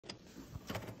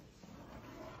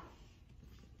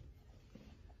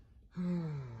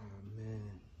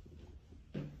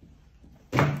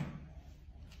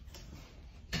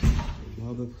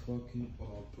motherfucking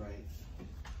Albright.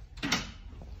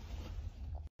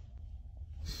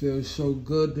 Feels so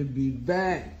good to be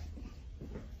back.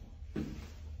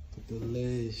 Put the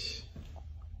legs.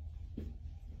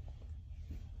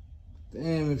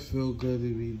 Damn, it feels good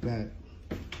to be back.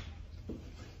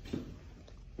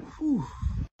 Whew.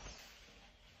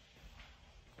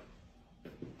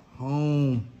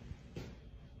 Home.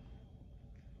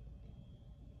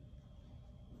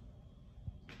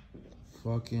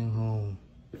 Fucking home.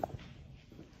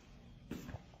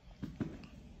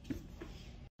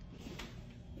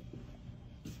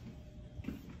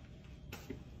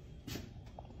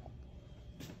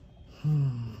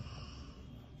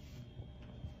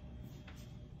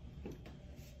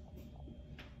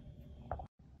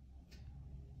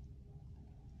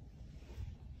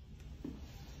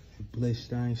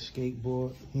 Westside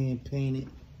skateboard, hand painted.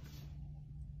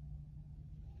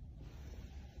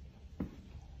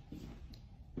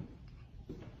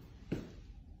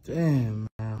 Damn,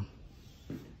 man.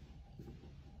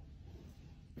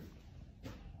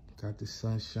 Got the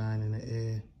sunshine in the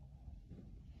air.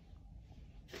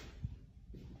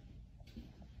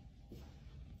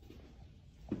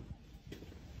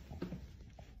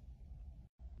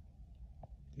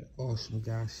 Awesome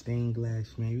guy, stained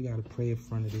glass, man. You gotta pray in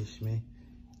front of this, man.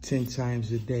 10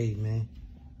 times a day, man.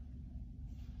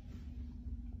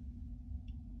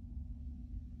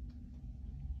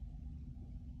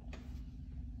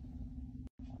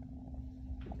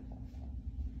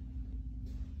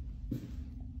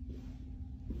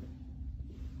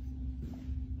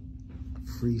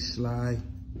 Free slide.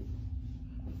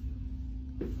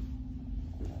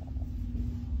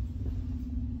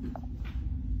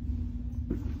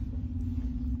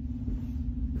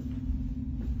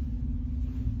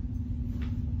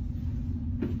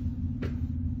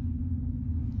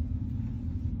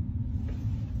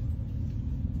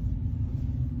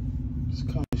 It's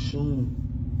coming soon.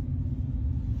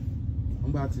 I'm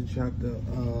about to drop the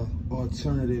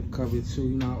alternative cover too.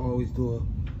 You know, I always do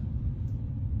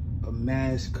a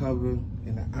mask cover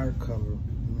and an art cover.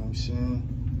 You know what I'm saying?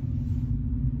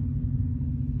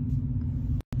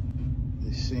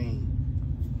 Insane.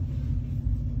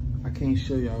 I can't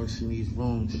show y'all what's in these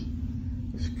rooms.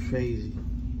 It's crazy.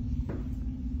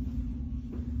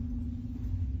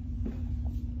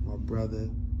 My brother.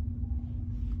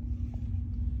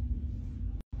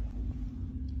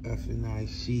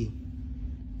 FNIC.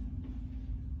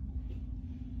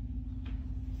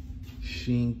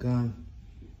 Gunn.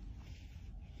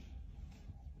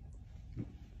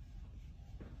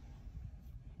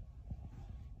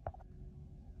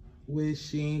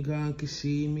 Wish Gunn could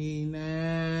see me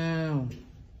now.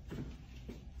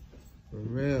 For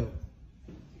real.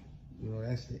 You know,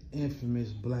 that's the infamous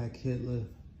Black Hitler.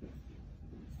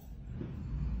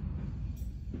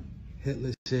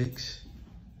 Hitler 6.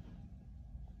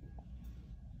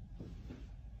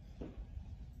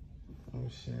 I'm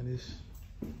saying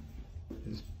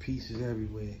there's pieces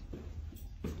everywhere.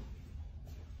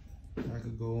 I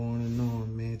could go on and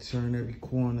on, man. Turn every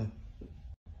corner.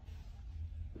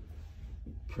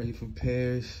 Pray for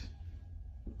Paris.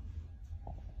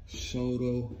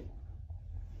 Soto.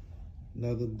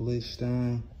 Another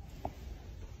Blitzstein.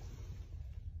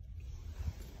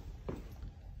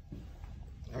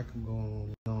 I could go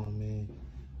on and on, man.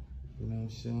 You know what I'm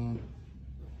saying?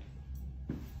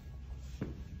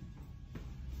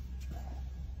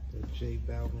 The J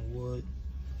Balvin Wood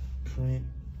print.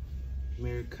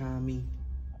 Murakami.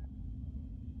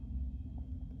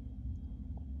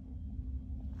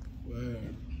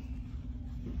 Word.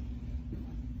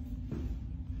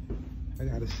 I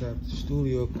gotta set up the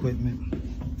studio equipment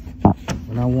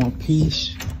when I want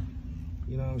peace.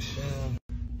 You know what I'm saying?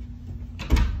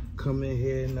 Come in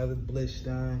here, another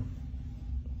Blitzstein.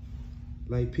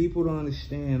 Like, people don't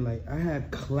understand. Like, I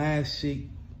have classic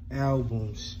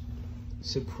albums.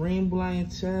 Supreme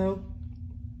Blientele,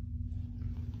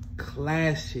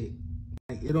 classic.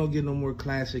 Like, it don't get no more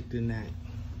classic than that.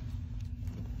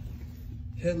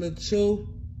 Hitler 2,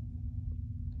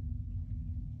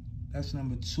 that's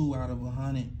number 2 out of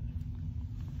 100.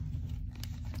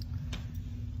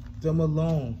 Them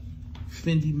alone,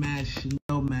 Fendi mask,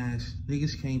 Chanel mask,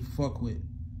 niggas can't fuck with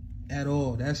at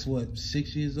all. That's what,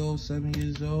 6 years old, 7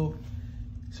 years old?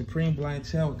 Supreme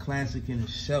Blientele, classic in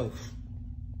itself.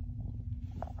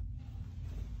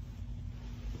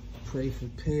 Pray for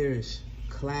Paris,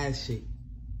 classic.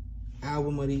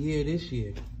 Album of the year this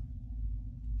year.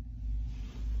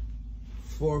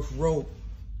 Fourth Rope.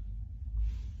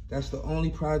 That's the only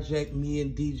project me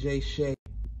and DJ Shay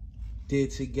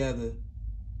did together.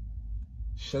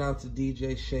 Shout out to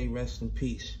DJ Shay, rest in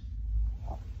peace.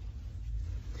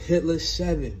 Hitler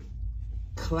 7.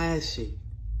 Classic.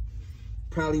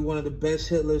 Probably one of the best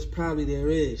Hitlers probably there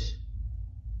is.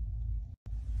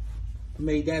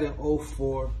 Made that in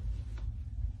 04.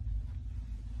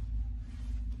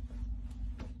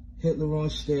 Hitler on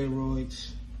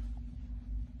steroids.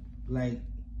 Like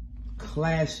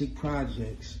classic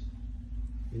projects.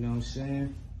 You know what I'm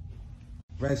saying?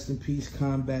 Rest in peace,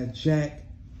 Combat Jack.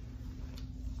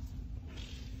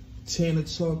 Tanner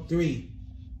Talk 3.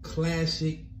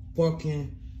 Classic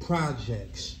fucking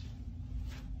projects.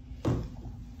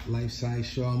 Life-size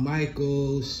Shawn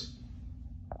Michaels.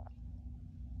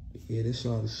 Yeah, this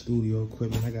all the studio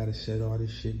equipment. I gotta set all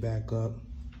this shit back up.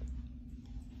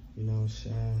 You know what I'm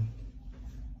saying?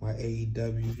 My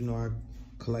AEW, you know, I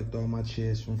collect all my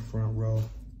chairs from front row.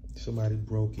 Somebody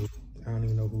broke it. I don't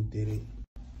even know who did it.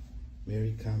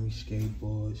 Mary Kami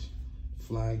skateboards.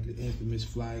 The infamous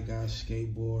Fly Guy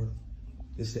skateboard.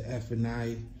 It's the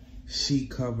F&I seat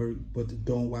cover, but the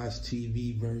Don't Watch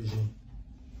TV version.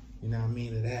 You know what I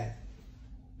mean? Of that.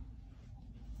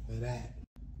 Of that.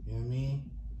 You know what I mean?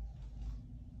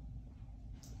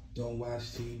 Don't watch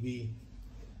TV.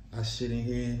 I sit in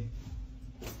here,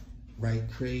 write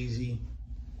crazy,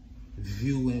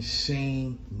 view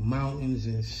insane, mountains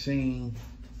insane.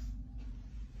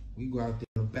 We go out there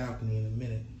on the balcony in a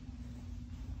minute.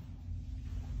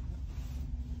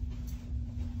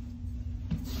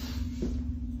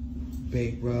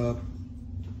 Bait rub.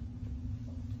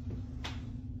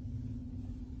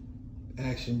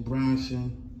 Action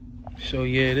Bronson. So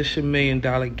yeah, this is $1 million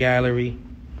gallery.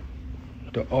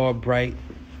 The Albright.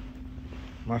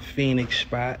 My Phoenix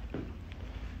spot.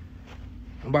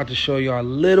 I'm about to show y'all a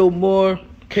little more.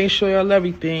 Can't show y'all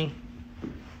everything.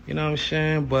 You know what I'm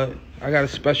saying? But I got a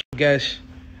special guest.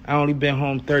 I only been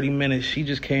home 30 minutes. She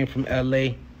just came from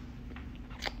LA.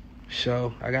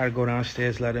 So I gotta go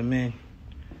downstairs, let him in.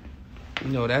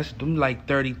 You know, that's them like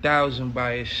 30,000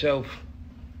 by itself.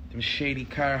 Them shady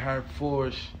Carhartt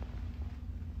 4s.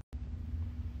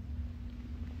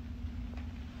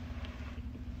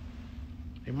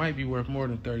 It might be worth more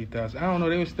than 30,000. I don't know.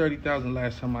 They was 30,000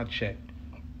 last time I checked.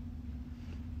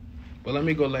 But let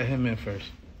me go let him in first.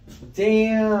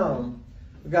 Damn.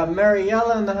 We got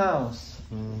Mariella in the house.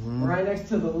 Mm-hmm. Right next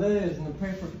to the Liz and the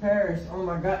Paper Paris. Oh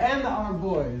my God. And the Our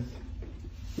Boys.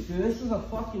 Dude, this is a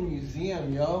fucking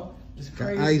museum, yo. It's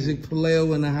crazy. Got Isaac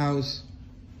Paleo in the house.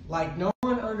 Like, no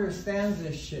one understands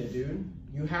this shit, dude.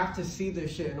 You have to see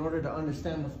this shit in order to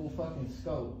understand the full fucking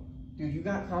scope. Dude, you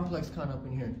got Complex Con up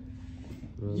in here.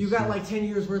 You got like 10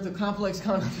 years worth of Complex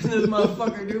Con up in this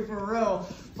motherfucker, dude, for real.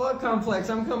 Fuck Complex,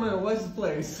 I'm coming to West's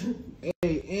place.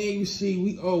 Hey, and you see,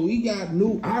 we got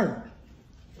new art.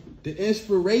 The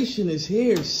inspiration is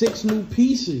here. 6 new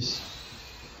pieces.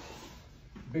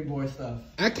 Big boy stuff.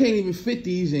 I can't even fit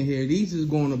these in here. These is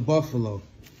going to Buffalo.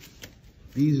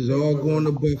 These is all going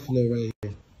to Buffalo right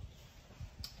here.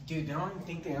 Dude, they don't even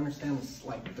think they understand this,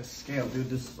 like, the scale,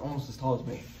 dude. This is almost as tall as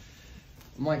me.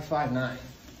 I'm like 5'9".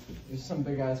 There's some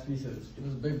big ass pieces. It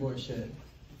was big boy shit.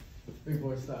 Big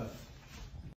boy stuff.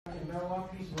 Metal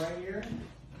lock piece right here.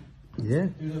 Yeah.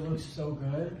 Dude, it looks so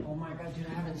good. Oh my God, dude,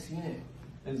 I haven't seen it.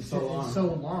 It's so long. It's so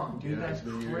long, dude. Yeah, that's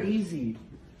crazy.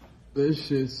 This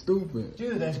shit's stupid.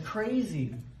 Dude, that's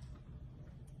crazy.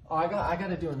 Oh, I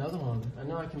gotta do another one. I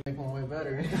know I can make one way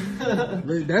better.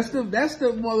 That's the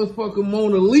motherfucking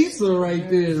Mona Lisa right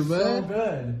there, man. So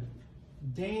good.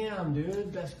 Damn,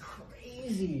 dude, that's crazy.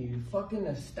 Fucking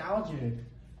nostalgic.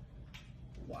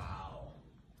 Wow.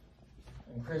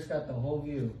 And Chris got the whole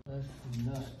view. That's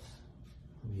nuts.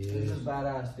 Yeah. This is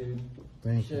badass, dude.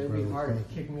 Thank you, It'd be brother. hard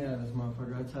to kick me out of this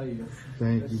motherfucker, I tell you.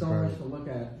 There's so much to look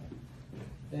at.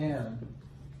 Damn.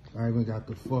 I even got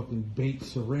the fucking baked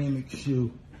ceramic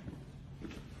shoe.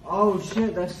 Oh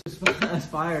shit, that's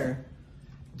fire.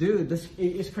 Dude,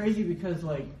 it's crazy because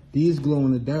like... These glow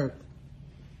in the dark.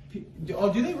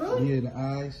 Oh, do they really? Yeah, the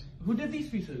eyes. Who did these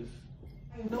pieces?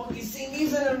 I know you've seen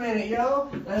these in a minute, yo.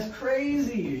 That's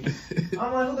crazy.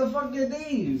 I'm like, who the fuck did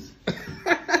these?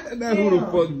 Not who the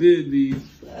fuck did these.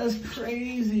 That's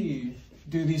crazy.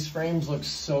 Dude, these frames look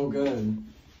so good.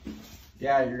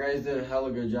 Yeah, you guys did a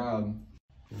hella good job.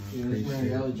 Dude, this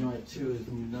Mariella joint too is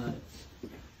nuts.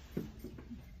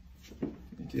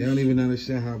 They don't even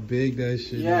understand how big that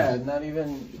shit is. Yeah, not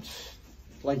even...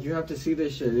 Like, you have to see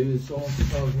this shit, dude. It's so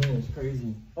it's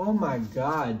crazy. Oh my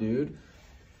God, dude.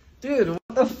 Dude, what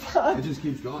the fuck? It just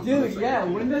keeps going. Dude, yeah,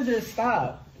 when does it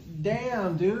stop?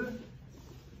 Damn, dude.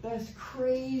 That's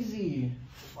crazy.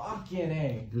 Fucking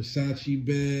A. Versace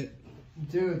bed.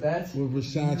 Dude, that's with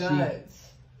Versace. Nuts.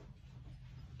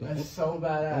 That's so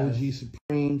badass. OG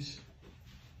Supremes.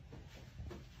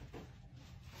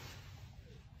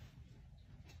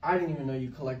 I didn't even know you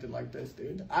collected like this,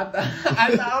 dude.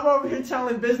 I'm over here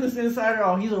telling Business Insider,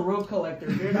 oh, he's a real collector,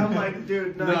 dude. I'm like,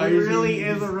 dude, no, he really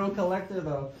is a real collector,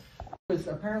 though. He was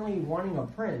apparently wanting a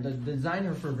print, the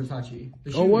designer for Versace.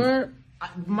 Oh, word?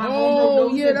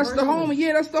 Yeah, that's the homie.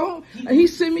 Yeah, that's the homie. He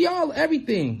sent me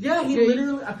everything. Yeah,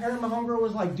 literally, apparently my homegirl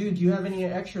was like, dude, do you have any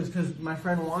extras? Because my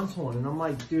friend wants one. And I'm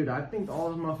like, dude, I think all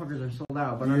those motherfuckers are sold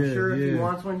out. But I'm sure if he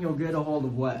wants one, he'll get a hold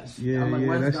of Wes. Yeah, I'm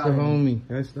like, that's the homie.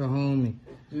 That's the homie.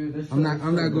 Dude, I'm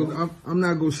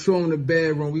not gonna show him the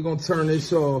bedroom. We gonna turn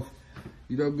this off.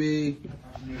 You know what I mean?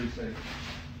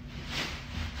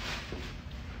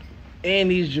 And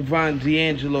these Javon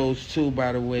D'Angelo's too,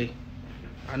 by the way.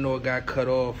 I know it got cut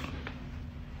off.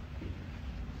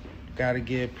 Gotta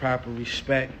give proper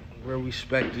respect where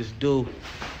respect is due.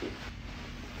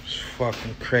 It's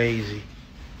fucking crazy.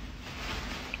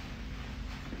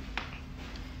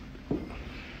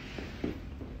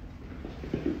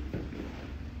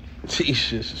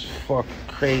 Jesus is fucking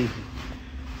crazy.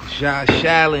 Josh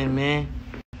Allen, man.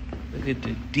 Look at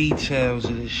the details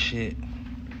of this shit.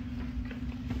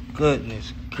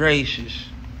 Goodness gracious.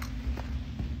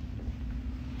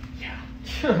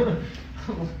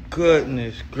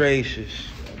 Goodness gracious.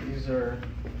 Yeah, these are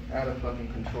out of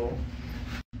fucking control.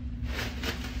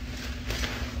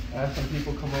 I had some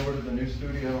people come over to the new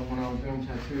studio when I was doing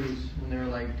tattoos, and they were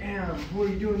like, damn, who are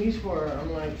you doing these for?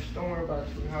 I'm like, don't worry about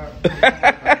it, sweetheart.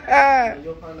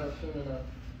 You'll find out soon enough.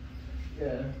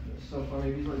 Yeah, it's so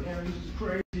funny. He's like, damn, this is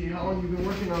crazy. How long have you been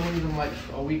working on these? I'm like,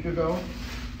 a week ago.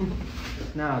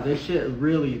 Nah, this shit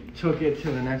really took it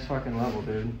to the next fucking level,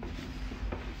 dude.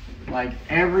 Like,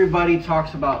 everybody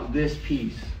talks about this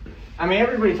piece. I mean,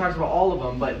 everybody talks about all of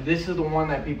them, but this is the one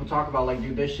that people talk about. Like,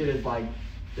 dude, this shit is like,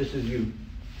 this is you.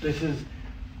 This is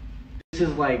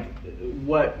like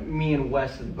what me and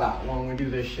Wes is about when we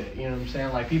do this shit. You know what I'm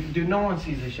saying? Like, people, dude, no one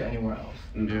sees this shit anywhere else.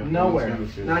 Yeah, nowhere.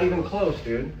 Not even close,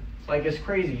 dude. Like, it's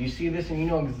crazy. You see this and you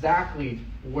know exactly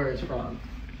where it's from.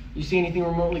 You see anything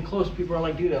remotely close, people are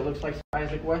like, dude, that looks like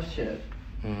Isaac West shit.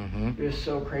 It's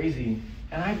so crazy.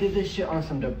 And I did this shit on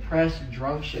some depressed,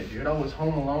 drunk shit, dude. I was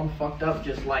home alone, fucked up,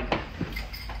 just like...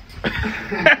 the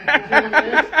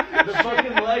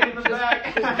fucking leg in the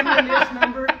back. Just doing this,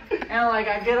 remember? And like,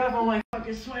 I get up, I'm like,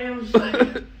 fucking sweaty. I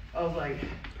was like,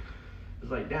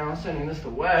 damn, I'm sending this to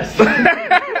Wes.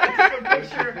 I took a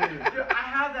picture. Dude, I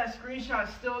have that screenshot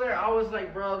still there. I was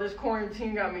like, bro, this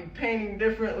quarantine got me painting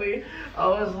differently. I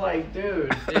was like,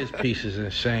 dude. This piece is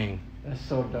insane. That's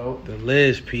so dope. The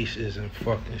Liz piece is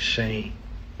fucking insane.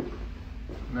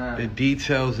 Man. The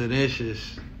details of this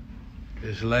is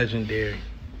legendary.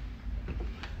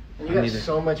 And you got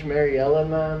so much Mariella,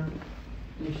 man.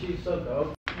 She's so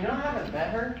dope. You know, I haven't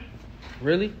met her.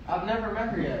 Really? I've never met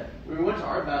her yet. We went to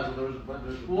Art Basel. There was a bunch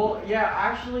of... Well, yeah,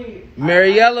 actually...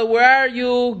 Mariella, where are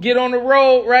you? Get on the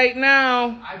road right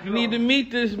now. You need to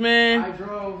meet this man. I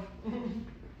drove.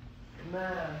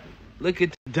 Man. Look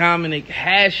at Dominic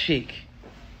Hasek.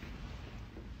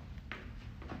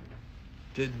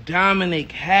 The Dominic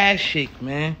Hasek,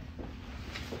 man.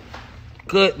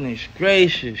 Goodness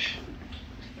gracious.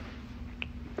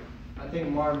 I think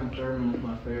Marvin Thurman is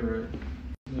my favorite.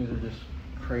 These are just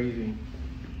crazy.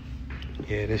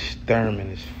 Yeah, this Thurman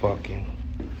is fucking...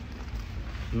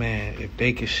 Man, if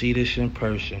they could see this in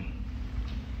person.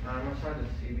 I'm excited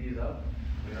to see these up.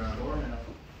 They're on door now.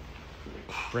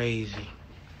 Crazy.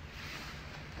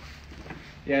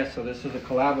 Yeah, so this is a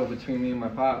collabo between me and my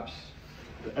pops.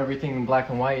 Everything in black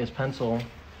and white is pencil,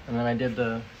 and then I did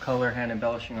the color hand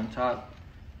embellishing on top.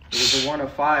 It was a 1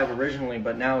 of 5 originally,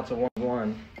 but now it's a 1 of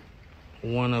 1.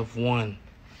 1 of 1.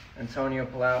 Antonio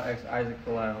Palau x Isaac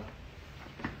Palau.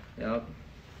 Yep.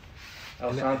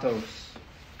 El Santos,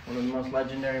 one of the most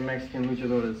legendary Mexican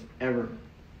luchadores ever.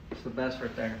 It's the best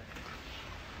right there.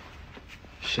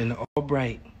 Shinda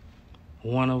Albright.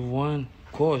 1 of 1,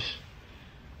 of course.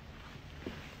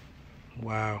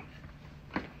 Wow.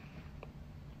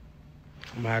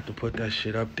 I'm gonna have to put that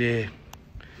shit up there.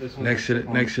 Next to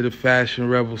the Fashion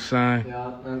Rebel sign.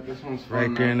 Yeah, this one's fun.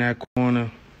 Right there in that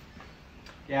corner.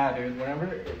 Yeah, dude.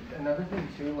 Whenever, another thing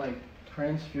too, like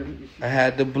Prince. I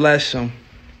had to bless him.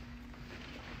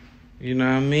 You know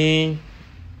what I mean?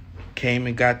 Came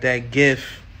and got that gift.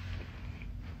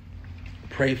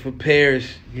 Pray for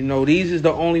Paris. You know, these is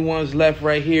the only ones left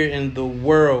right here in the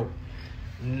world.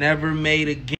 Never made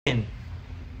again.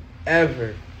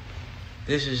 Ever.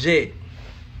 This is it.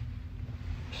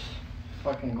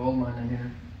 Fucking gold mine in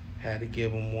here. Had to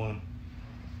give him one.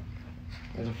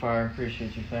 There's a fire.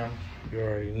 Appreciate you, fam. You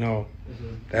already know.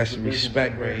 That's the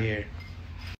respect right here.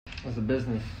 That's the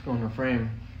business. It's going to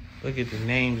frame. Look at the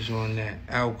names on that.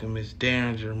 Alchemist,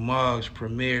 Derringer, Muggs,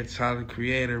 Premier, Tyler,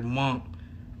 Creator, Monk.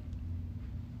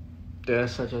 Dude,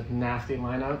 that's such a nasty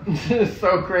lineup. It's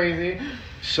so crazy.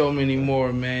 So many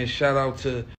more, man. Shout out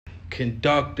to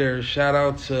Conductor. Shout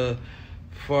out to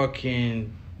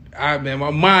fucking... man,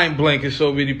 my mind blanking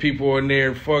so many people on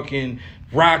there. Fucking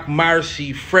Rock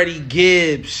Marcy, Freddie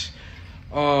Gibbs.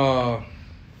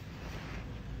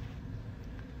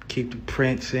 Keep the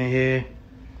prints in here.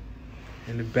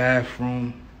 In the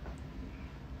bathroom.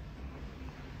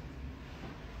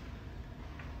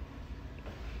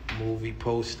 Movie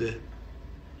poster.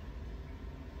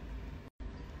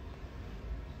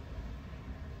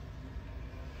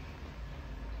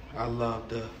 I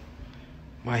love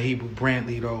my Hebrew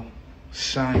Brantley though.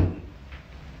 Son.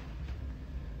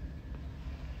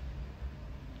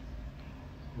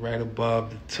 Right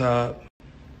above the top.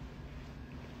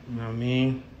 You know what I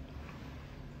mean?